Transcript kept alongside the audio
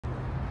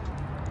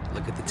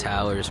Look at the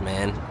towers,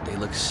 man. They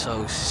look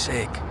so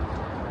sick.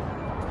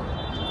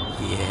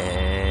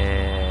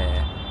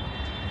 Yeah.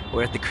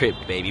 We're at the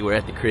crypt, baby. We're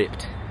at the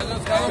crypt.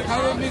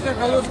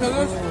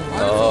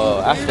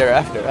 Oh, after.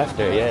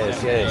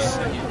 Yes. Yeah.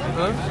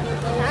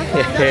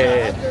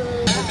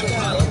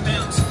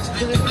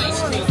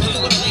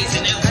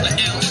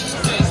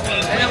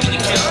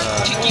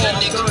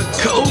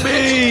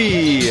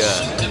 Kobe!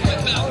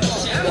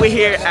 We're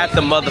here at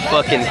the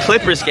motherfucking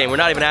Clippers game. We're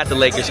not even at the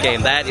Lakers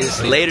game. That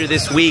is later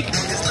this week.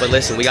 But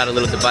listen, we got a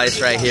little device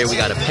right here. We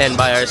got a pen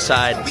by our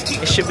side.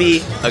 It should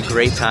be a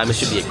great time. It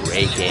should be a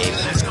great game.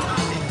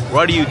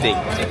 What do you think?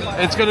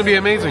 It's going to be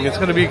amazing. It's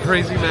going to be a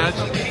crazy match.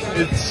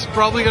 It's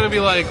probably going to be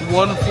like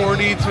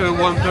 140 to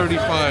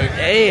 135.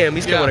 Damn,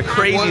 he's going a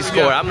crazy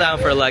score. Yeah. I'm down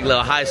for like a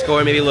little high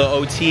score, maybe a little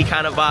OT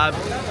kind of vibe.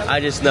 I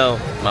just know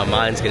my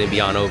mind's going to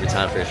be on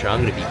overtime for sure.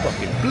 I'm going to be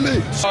fucking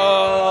blitzed.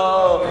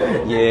 Oh,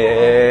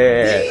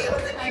 yeah.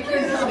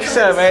 What's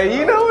up, man?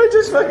 You know we're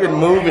just fucking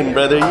moving,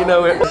 brother. You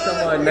know it.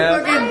 Come on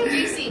now.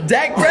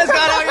 Dak Prescott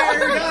out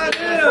here.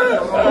 Goddamn.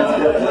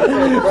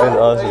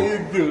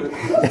 Awesome.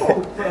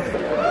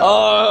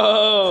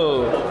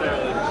 Oh.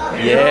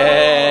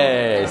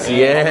 Yes.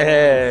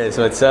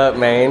 What's up,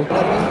 man?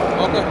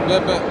 Okay,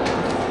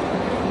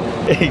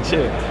 Hey,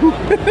 chill.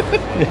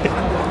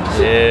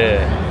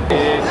 Yeah.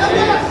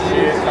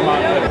 Come on.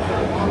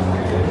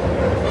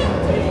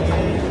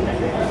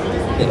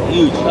 A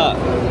huge shot.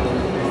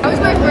 That was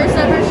my first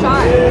ever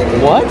shot.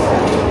 What?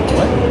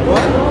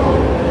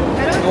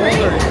 That was great.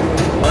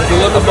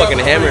 I'm fucking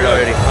hammered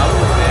already.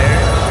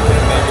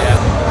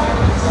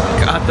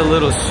 Got the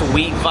little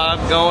sweet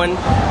vibe going.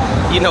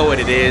 You know what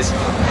it is.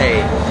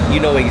 Hey,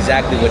 you know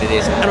exactly what it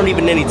is. I don't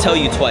even need to tell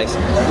you twice.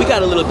 We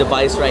got a little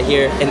device right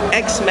here, an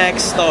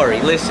X-Max Starry.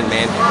 Listen,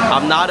 man,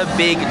 I'm not a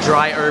big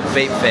dry herb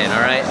vape fan,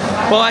 all right?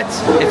 But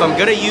if I'm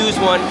gonna use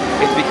one,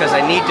 it's because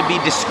I need to be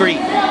discreet.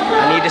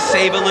 I need to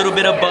save a little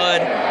bit of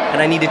bud,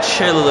 and I need to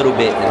chill a little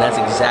bit, and that's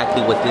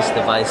exactly what this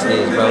device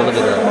is, bro. Look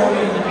at that.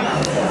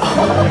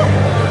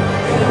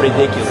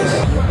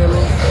 Ridiculous.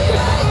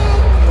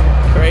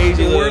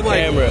 Crazy little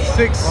camera.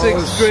 6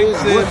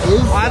 drinks in.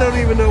 I don't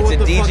even know what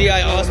the fuck. It's a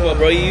DJI Osmo,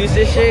 bro. You use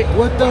this shit?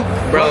 What the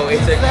bro,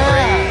 it's a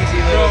crazy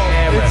little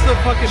camera. It's the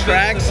fucking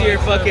tracks your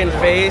fucking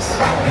face. It's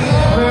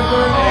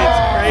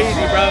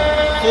crazy, bro.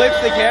 Flips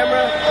the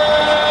camera.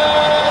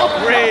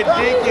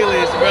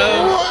 Ridiculous,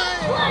 bro.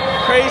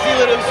 Crazy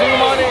little zoom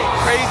on it.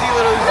 Crazy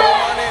little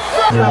zoom on it.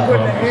 Stop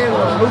putting their hands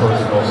on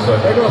Lucas.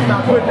 They're gonna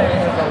stop putting their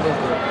hands on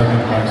Lucas.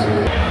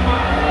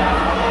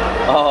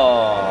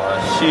 Oh,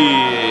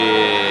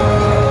 shit.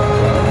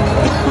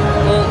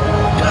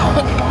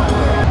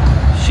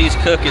 She's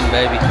cooking,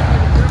 baby.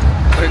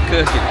 We're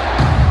cooking.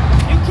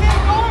 You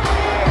can't go over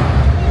here.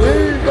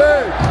 Leave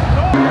it.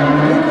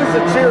 Lucas a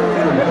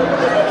cheerleader.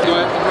 Do I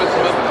have to press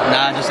the button?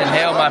 Nah, just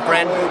inhale, my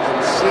friend.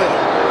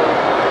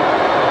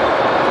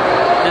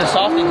 Just a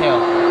soft inhale.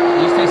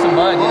 You just take some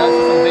bud, you know,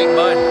 just some big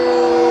bud.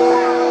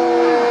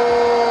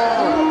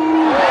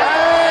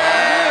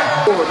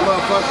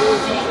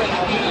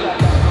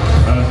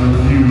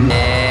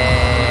 Yeah.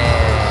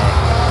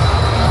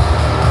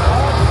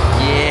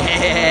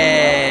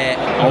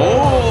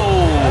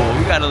 Oh,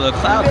 you got a little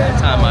cloud that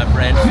time, my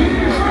friend.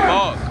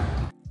 Fuck.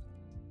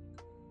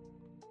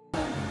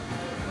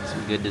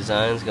 Some good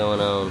designs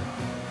going on.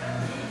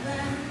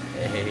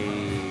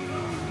 Hey,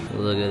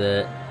 look at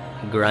that.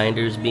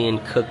 Grinders being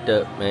cooked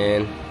up,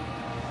 man.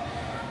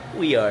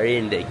 We are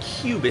in the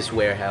Cubis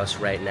warehouse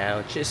right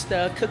now, just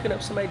cooking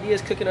up some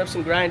ideas, cooking up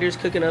some grinders,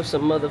 cooking up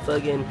some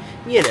motherfucking,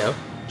 you know,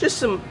 just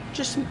some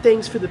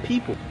things for the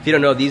people. If you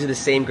don't know, these are the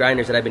same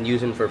grinders that I've been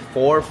using for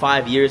 4 or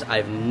 5 years.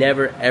 I've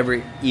never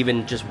ever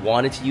even just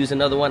wanted to use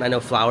another one. I know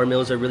flour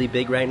mills are really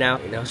big right now,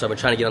 you know, so I've been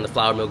trying to get on the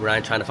flour mill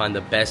grind, trying to find the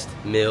best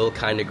mill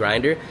kind of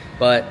grinder.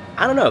 But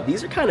I don't know,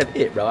 these are kind of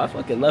it, bro. I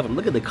fucking love them.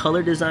 Look at the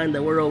color design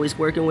that we're always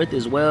working with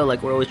as well.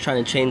 Like, we're always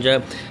trying to change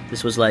up.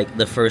 This was like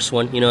the first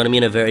one, you know what I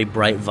mean? A very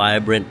bright,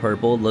 vibrant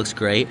purple. Looks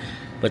great.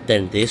 But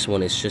then this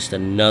one is just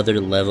another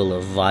level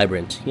of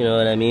vibrant, you know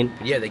what I mean?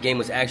 Yeah, the game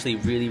was actually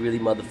really, really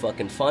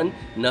motherfucking fun.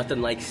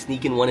 Nothing like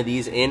sneaking one of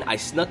these in. I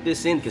snuck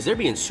this in because they're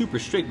being super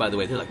strict, by the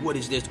way. They're like, what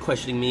is this?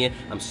 Questioning me.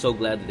 I'm so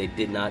glad that they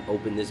did not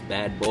open this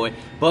bad boy.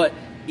 But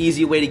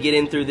easy way to get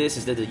in through this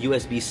is that the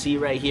USB-C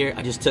right here.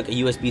 I just took a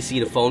USB-C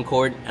to phone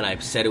cord and I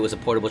said it was a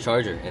portable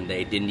charger and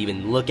they didn't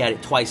even look at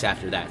it twice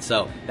after that.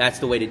 So that's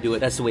the way to do it.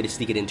 That's the way to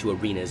sneak it into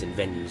arenas and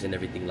venues and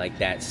everything like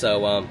that.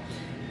 So,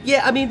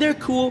 yeah, I mean, they're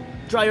cool.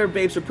 Dry herb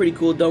vapes are pretty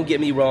cool, don't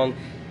get me wrong.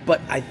 But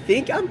I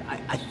think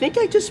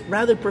I just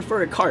rather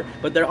prefer a cart.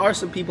 But there are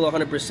some people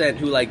 100%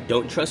 who like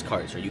don't trust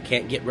carts, or you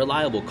can't get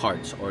reliable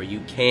carts, or you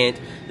can't,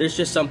 there's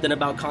just something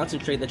about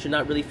concentrate that you're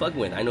not really fucking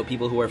with. I know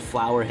people who are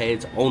flower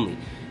heads only.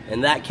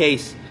 In that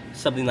case,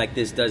 something like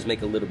this does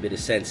make a little bit of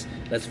sense.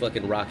 Let's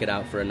fucking rock it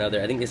out for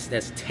another. I think this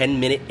has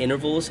 10-minute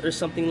intervals or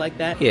something like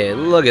that. Yeah,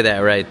 look at that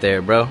right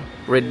there, bro.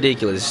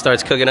 Ridiculous. It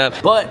starts cooking up.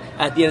 But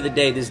at the end of the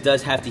day, this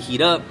does have to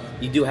heat up.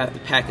 You do have to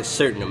pack a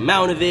certain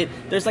amount of it.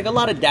 There's like a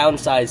lot of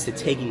downsides to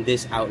taking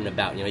this out and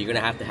about. You know, you're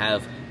gonna have to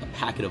have a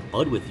packet of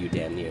bud with you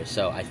damn near.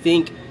 So I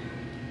think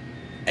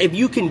if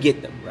you can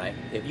get them, right?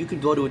 If you can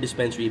go to a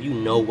dispensary, if you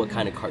know what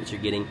kind of carts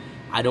you're getting,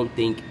 I don't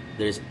think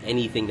there's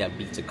anything that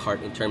beats a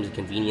cart in terms of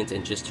convenience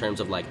and just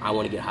terms of like, I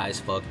want to get high as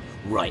fuck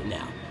right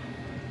now.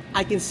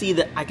 I can see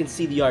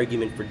the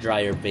argument for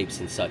dry herb vapes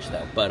and such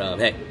though. But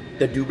hey,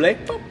 the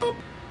Double,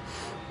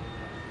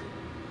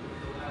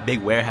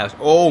 big warehouse.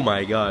 Oh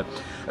my god.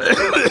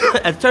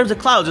 In terms of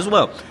clouds as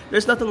well,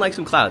 there's nothing like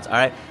some clouds. All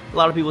right, a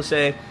lot of people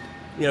say,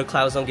 you know,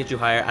 clouds don't get you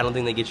higher. I don't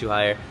think they get you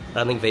higher. I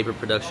don't think vapor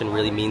production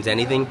really means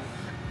anything.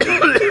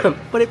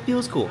 But it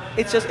feels cool.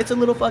 It's a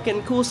little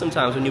fucking cool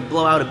sometimes when you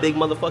blow out a big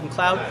motherfucking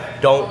cloud.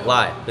 Don't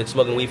lie. Been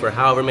smoking weed for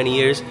however many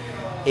years.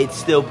 It's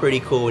still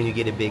pretty cool when you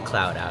get a big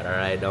cloud out,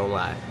 alright? Don't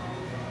lie.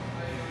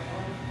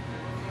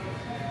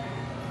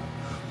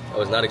 I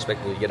was not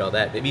expecting to get all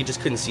that. Maybe you just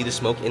couldn't see the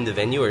smoke in the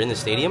venue or in the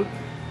stadium.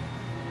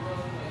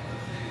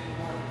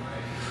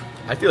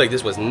 I feel like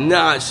this was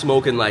not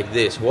smoking like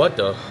this. What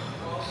the?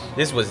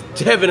 This was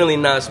definitely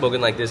not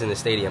smoking like this in the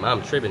stadium.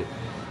 I'm tripping.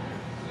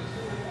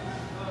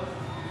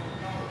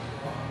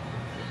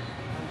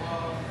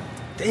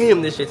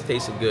 Damn, this shit's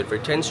tasted good for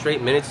 10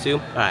 straight minutes too.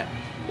 Alright,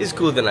 this is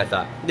cooler than I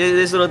thought.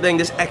 This little thing,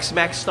 this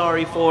X-Max Star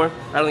E4,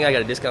 I don't think I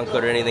got a discount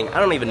code or anything. I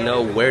don't even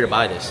know where to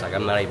buy this. Like,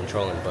 I'm not even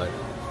trolling, but...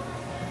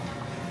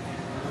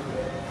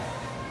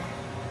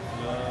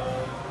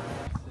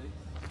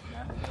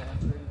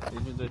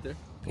 Engine's right there?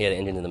 Yeah, the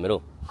engine's in the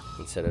middle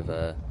instead of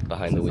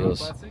behind the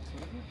wheels.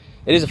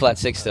 It is a flat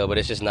 6 still, but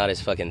it's just not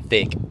as fucking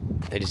thick.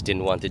 They just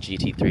didn't want the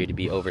GT3 to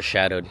be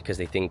overshadowed because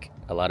they think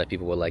a lot of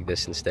people will like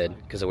this instead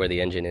because of where the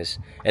engine is.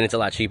 And it's a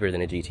lot cheaper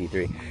than a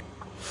GT3.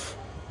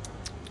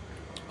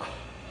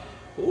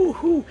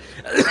 Ooh.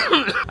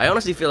 I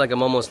honestly feel like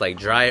I'm almost like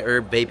dry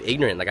herb vape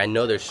ignorant. Like, I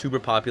know they're super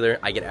popular.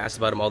 I get asked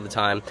about them all the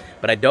time,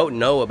 but I don't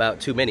know about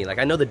too many. Like,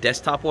 I know the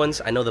desktop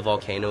ones. I know the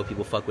Volcano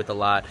people fuck with a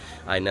lot.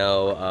 I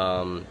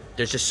know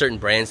there's just certain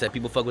brands that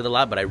people fuck with a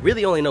lot, but I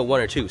really only know 1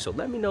 or 2. So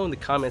let me know in the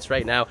comments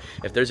right now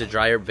if there's a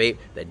dry herb vape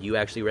that you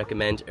actually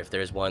recommend, if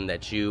there's one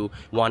that you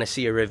want to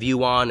see a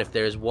review on, if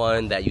there's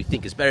one that you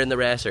think is better than the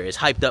rest or is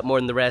hyped up more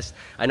than the rest.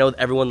 I know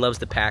everyone loves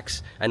the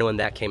packs. I know when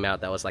that came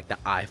out, that was like the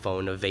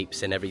iPhone of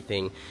vapes and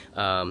everything.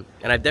 And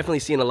I've definitely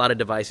seen a lot of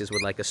devices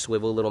with like a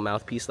swivel little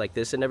mouthpiece like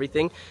this and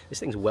everything. This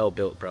thing's well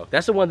built, bro.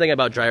 That's the one thing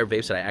about dry herb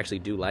vapes that I actually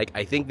do like.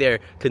 I think they're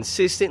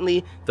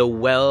consistently the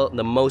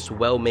most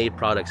well-made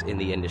products in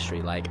the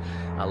industry. Like,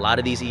 a lot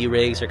of these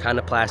e-rigs are kind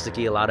of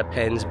plasticky, a lot of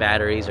pens,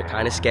 batteries are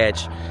kind of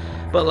sketch,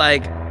 but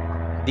like,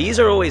 these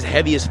are always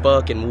heavy as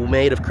fuck and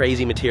made of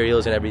crazy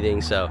materials and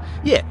everything. So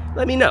yeah,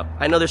 let me know.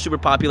 I know they're super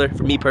popular.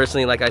 For me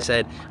personally, like I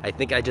said, I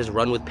think I just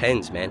run with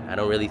pens, man. I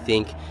don't really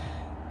think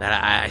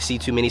that I see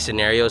too many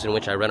scenarios in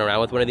which I run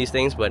around with one of these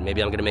things, but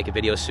maybe I'm gonna make a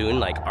video soon,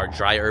 like, are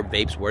dry herb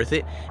vapes worth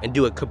it? And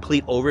do a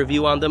complete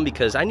overview on them,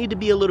 because I need to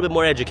be a little bit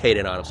more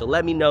educated on them. So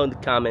let me know in the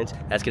comments.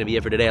 That's gonna be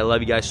it for today. I love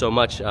you guys so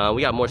much.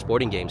 We got more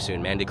sporting games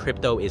soon, man. The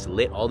crypto is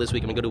lit all this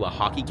week. I'm gonna go to a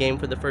hockey game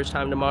for the first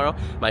time tomorrow.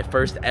 My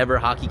first ever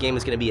hockey game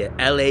is gonna be an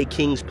LA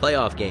Kings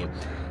playoff game.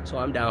 So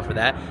I'm down for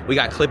that. We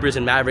got Clippers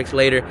and Mavericks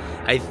later.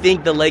 I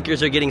think the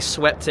Lakers are getting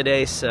swept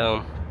today,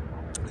 so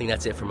I think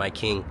that's it for my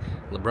king.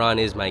 LeBron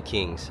is my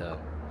king, so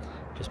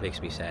just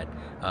makes me sad.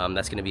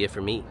 That's gonna be it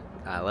for me.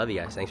 I love you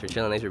guys. Thanks for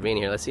chilling. Thanks for being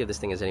here. Let's see if this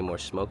thing has any more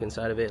smoke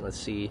inside of it. Let's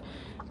see.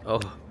 Oh.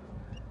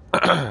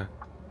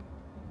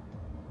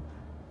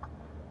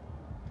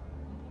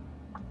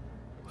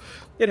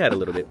 It had a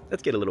little bit.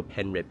 Let's get a little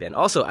pen rip in.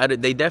 Also,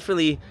 they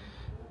definitely,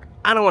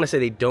 I don't want to say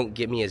they don't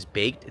get me as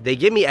baked. They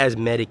get me as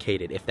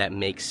medicated, if that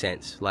makes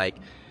sense. Like,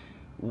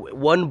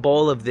 one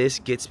bowl of this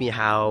gets me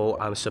how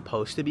I'm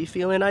supposed to be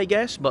feeling, I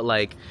guess. But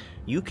like,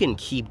 you can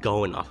keep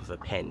going off of a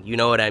pen. You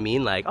know what I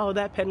mean? Like, oh,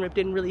 that pen rip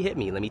didn't really hit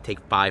me. Let me take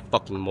 5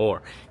 fucking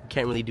more. You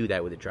can't really do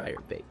that with a dry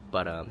herb vape.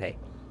 But hey,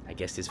 I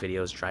guess this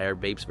video is dry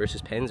herb vapes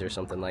versus pens or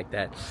something like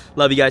that.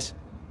 Love you guys.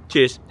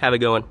 Cheers. Have a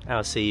good one.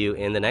 I'll see you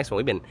in the next one.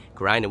 We've been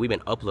grinding. We've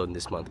been uploading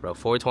this month, bro.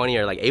 420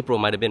 or like April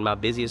might have been my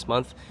busiest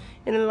month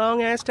in a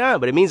long ass time.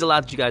 But it means a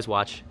lot that you guys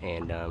watch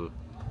and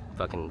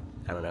fucking,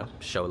 I don't know,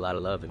 show a lot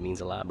of love. It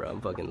means a lot, bro. I'm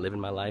fucking living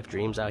my life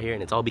dreams out here,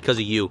 and it's all because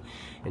of you.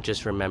 And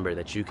just remember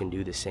that you can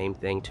do the same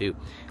thing too.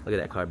 Look at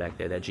that car back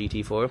there, that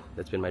GT4.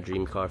 That's been my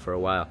dream car for a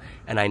while,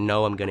 and I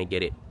know I'm gonna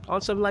get it on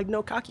some like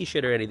no cocky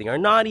shit or anything, or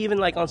not even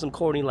like on some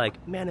corny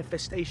like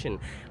manifestation.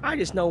 I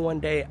just know one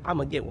day I'm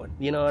gonna get one.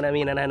 You know what I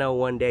mean? And I know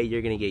one day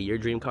you're gonna get your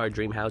dream car,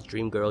 dream house,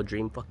 dream girl,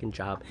 dream fucking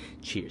job.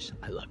 Cheers.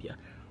 I love you.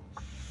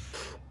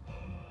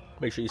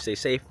 Make sure you stay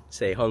safe,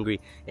 stay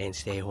hungry, and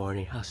stay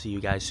horny. I'll see you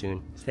guys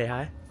soon. Stay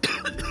high.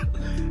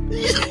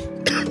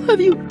 Love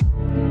you.